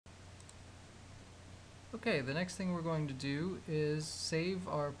Okay, the next thing we're going to do is save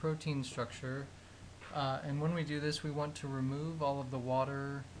our protein structure. And when we do this, we want to remove all of the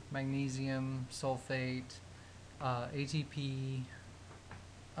water, magnesium, sulfate, ATP,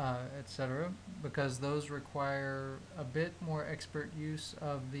 etc., because those require a bit more expert use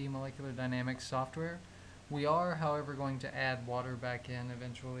of the molecular dynamics software. We are, however, going to add water back in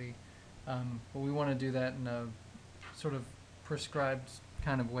eventually, but we want to do that in a sort of prescribed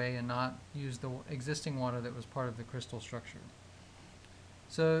kind of way and not use the existing water that was part of the crystal structure.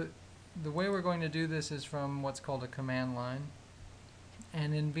 So the way we're going to do this is from what's called a command line.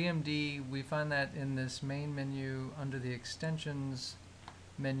 And in VMD, we find that in this main menu under the extensions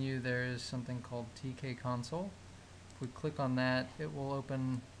menu, there is something called TK console. If we click on that, it will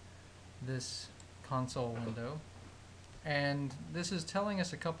open this console window. And this is telling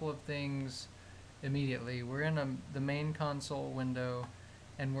us a couple of things immediately. We're in the main console window,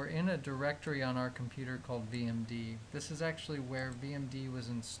 and we're in a directory on our computer called VMD. This is actually where VMD was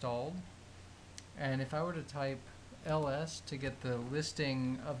installed. And if I were to type ls to get the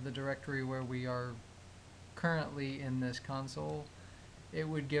listing of the directory where we are currently in this console, it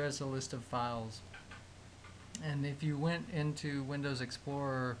would give us a list of files. And if you went into Windows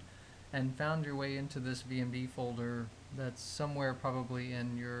Explorer and found your way into this VMD folder, that's somewhere probably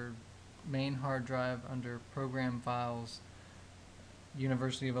in your main hard drive under Program Files,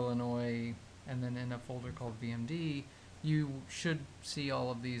 University of Illinois, and then in a folder called VMD, you should see all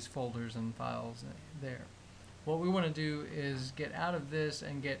of these folders and files there. What we want to do is get out of this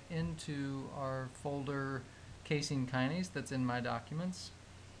and get into our folder casein kinase that's in my documents.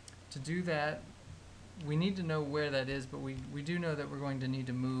 To do that, we need to know where that is, but we do know that we're going to need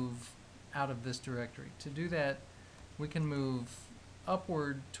to move out of this directory. To do that, we can move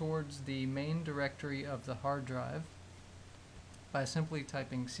upward towards the main directory of the hard drive by simply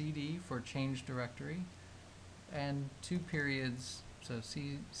typing cd for change directory and 2 periods, so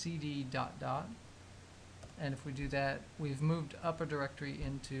cd ... And if we do that, we've moved up a directory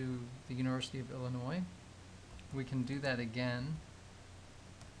into the University of Illinois. We can do that again.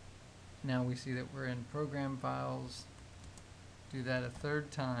 Now we see that we're in Program Files. Do that a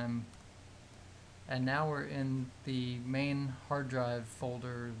third time. And now we're in the main hard drive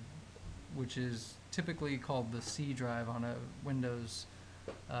folder, which is typically called the C drive on a Windows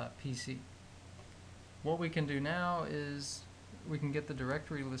PC. What we can do now is we can get the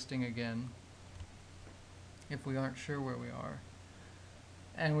directory listing again if we aren't sure where we are.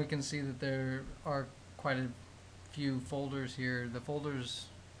 And we can see that there are quite a few folders here. The folders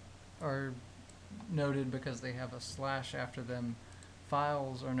are noted because they have a slash after them.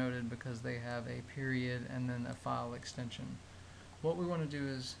 Files are noted because they have a period and then a file extension. What we want to do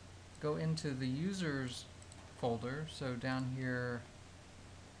is go into the users folder. So down here,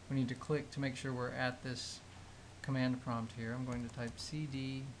 we need to click to make sure we're at this command prompt here. I'm going to type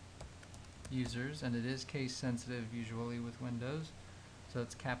cd users, and it is case sensitive usually with Windows, so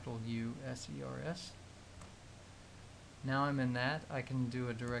it's capital U-S-E-R-S. Now I'm in that. I can do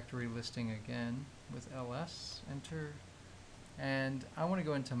a directory listing again with ls, enter, and I want to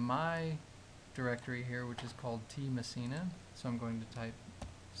go into my directory here, which is called Messina. So I'm going to type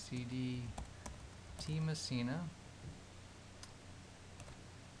cd Messina.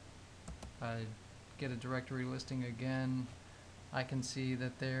 If I get a directory listing again, I can see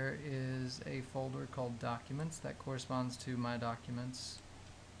that there is a folder called Documents that corresponds to my documents.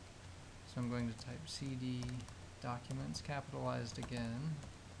 So I'm going to type cd Documents, capitalized again.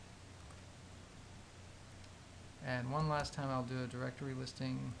 And one last time I'll do a directory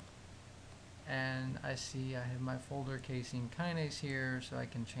listing, and I see I have my folder casein kinase here, so I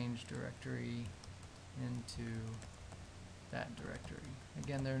can change directory into that directory.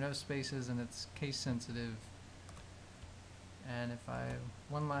 Again, there are no spaces and it's case sensitive. And if I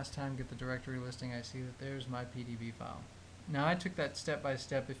one last time get the directory listing, I see that there's my PDB file. Now I took that step by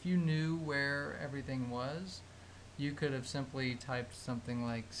step. If you knew where everything was, you could have simply typed something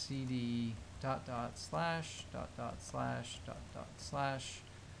like cd ... slash ... slash ... slash.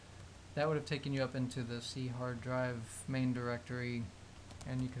 That would have taken you up into the C hard drive main directory,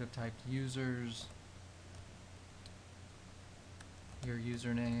 and you could have typed users, your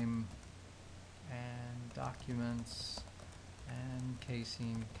username, and documents, and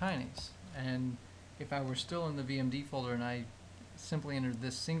casein kinase. And if I were still in the VMD folder and I simply entered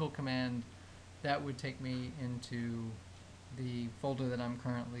this single command, that would take me into the folder that I'm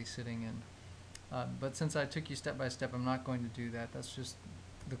currently sitting in. But since I took you step by step, I'm not going to do that. That's just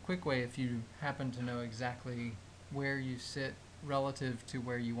the quick way if you happen to know exactly where you sit relative to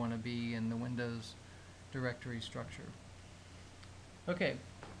where you want to be in the Windows directory structure. Okay,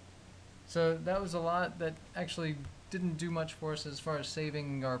 So that was a lot that actually didn't do much for us as far as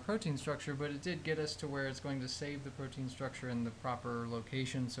saving our protein structure, but it did get us to where it's going to save the protein structure in the proper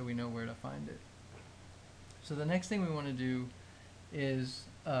location so we know where to find it. So the next thing we want to do is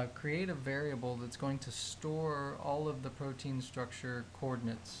create a variable that's going to store all of the protein structure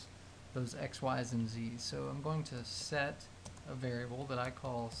coordinates, those x, y's, and z's. So I'm going to set a variable that I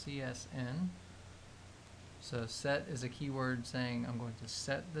call CSN. So set is a keyword saying I'm going to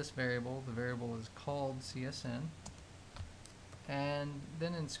set this variable. The variable is called CSN. And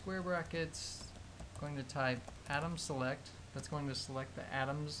then in square brackets, I'm going to type atom select. That's going to select the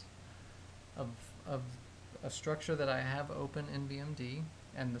atoms of a structure that I have open in VMD.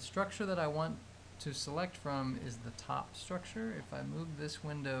 And the structure that I want to select from is the top structure. If I move this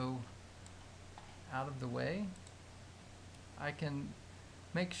window out of the way, I can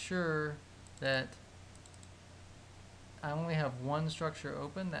make sure that I only have one structure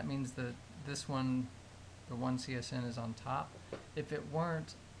open. That means that this one, the one CSN, is on top. If it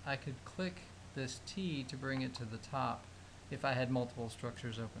weren't, I could click this T to bring it to the top if I had multiple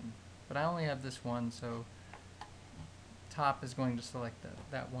structures open. But I only have this one, so top is going to select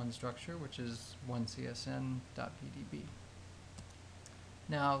that one structure, which is one CSN.pdb.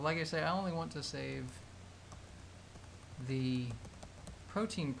 Now, like I say, I only want to save the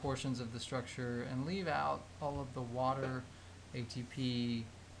protein portions of the structure and leave out all of the water, ATP,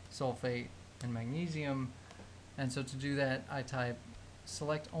 sulfate, and magnesium. And so to do that, I type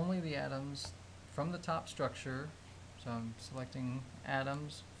select only the atoms from the top structure. So I'm selecting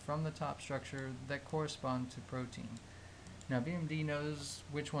atoms from the top structure that correspond to protein. Now VMD knows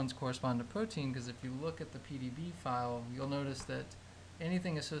which ones correspond to protein because if you look at the PDB file, you'll notice that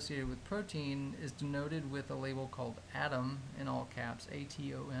anything associated with protein is denoted with a label called atom in all caps,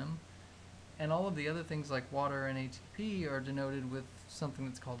 ATOM. And all of the other things like water and ATP are denoted with something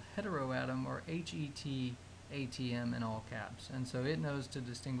that's called heteroatom, or HETATM in all caps. And so it knows to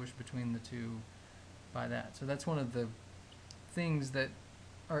distinguish between the two by that. So that's one of the things that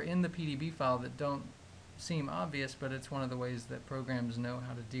are in the PDB file that don't seem obvious, but it's one of the ways that programs know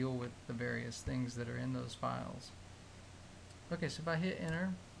how to deal with the various things that are in those files. Okay, so if I hit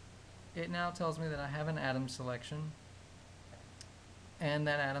enter, it now tells me that I have an atom selection, and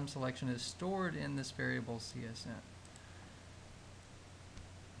that atom selection is stored in this variable CSN.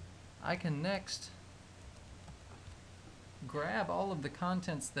 I can next grab all of the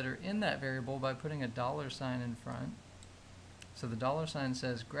contents that are in that variable by putting a $ in front. So the $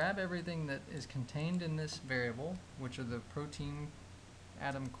 says grab everything that is contained in this variable, which are the protein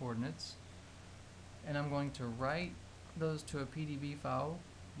atom coordinates, and I'm going to write those to a PDB file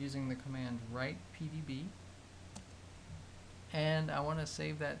using the command write PDB, and I want to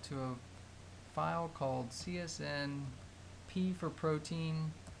save that to a file called CSN P for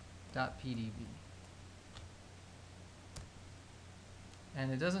protein.pdb.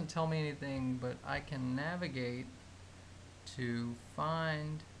 And it doesn't tell me anything, but I can navigate to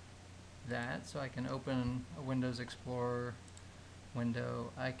find that. So I can open a Windows Explorer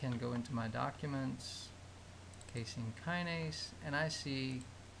window. I can go into my documents, casein kinase, and I see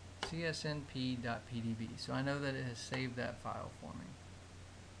csnp.pdb. So I know that it has saved that file for me.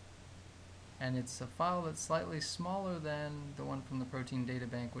 And it's a file that's slightly smaller than the one from the protein data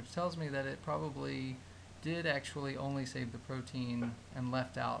bank, which tells me that it probably did actually only save the protein and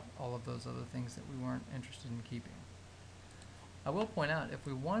left out all of those other things that we weren't interested in keeping. I will point out, if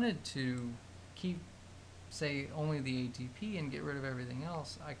we wanted to keep, say, only the ATP and get rid of everything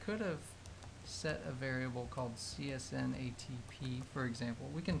else, I could have set a variable called CSN ATP, for example.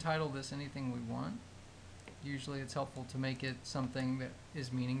 We can title this anything we want. Usually it's helpful to make it something that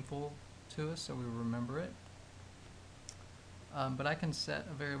is meaningful to us so we remember it. But I can set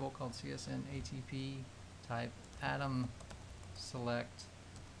a variable called CSN ATP, type atom select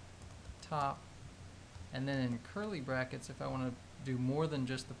top, and then in curly brackets, if I want to do more than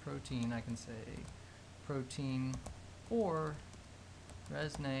just the protein, I can say protein or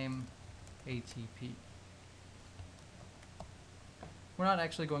res name ATP. We're not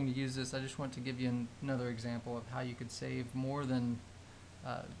actually going to use this. I just want to give you another example of how you could save more than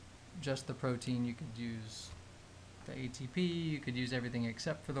just the protein. You could use the ATP, you could use everything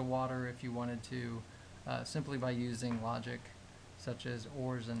except for the water if you wanted to, simply by using logic such as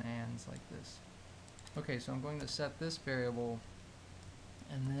ors and ands like this. Okay, so I'm going to set this variable,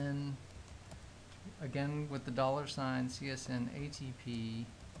 and then again with the $ CSN ATP,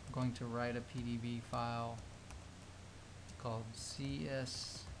 I'm going to write a PDB file called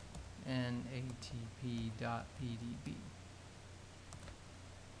csnatp.pdb.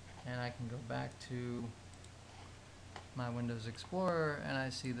 And I can go back to my Windows Explorer and I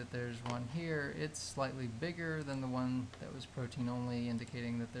see that there's one here. It's slightly bigger than the one that was protein only,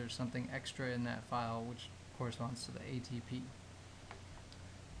 indicating that there's something extra in that file which corresponds to the ATP.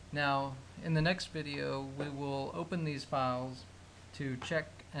 Now, in the next video, we will open these files to check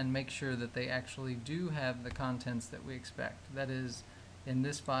and make sure that they actually do have the contents that we expect. That is, in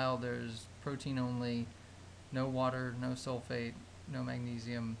this file there's protein only, no water, no sulfate, no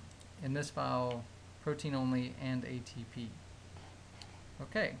magnesium. In this file, protein only and ATP.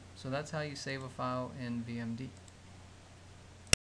 Okay, so that's how you save a file in VMD.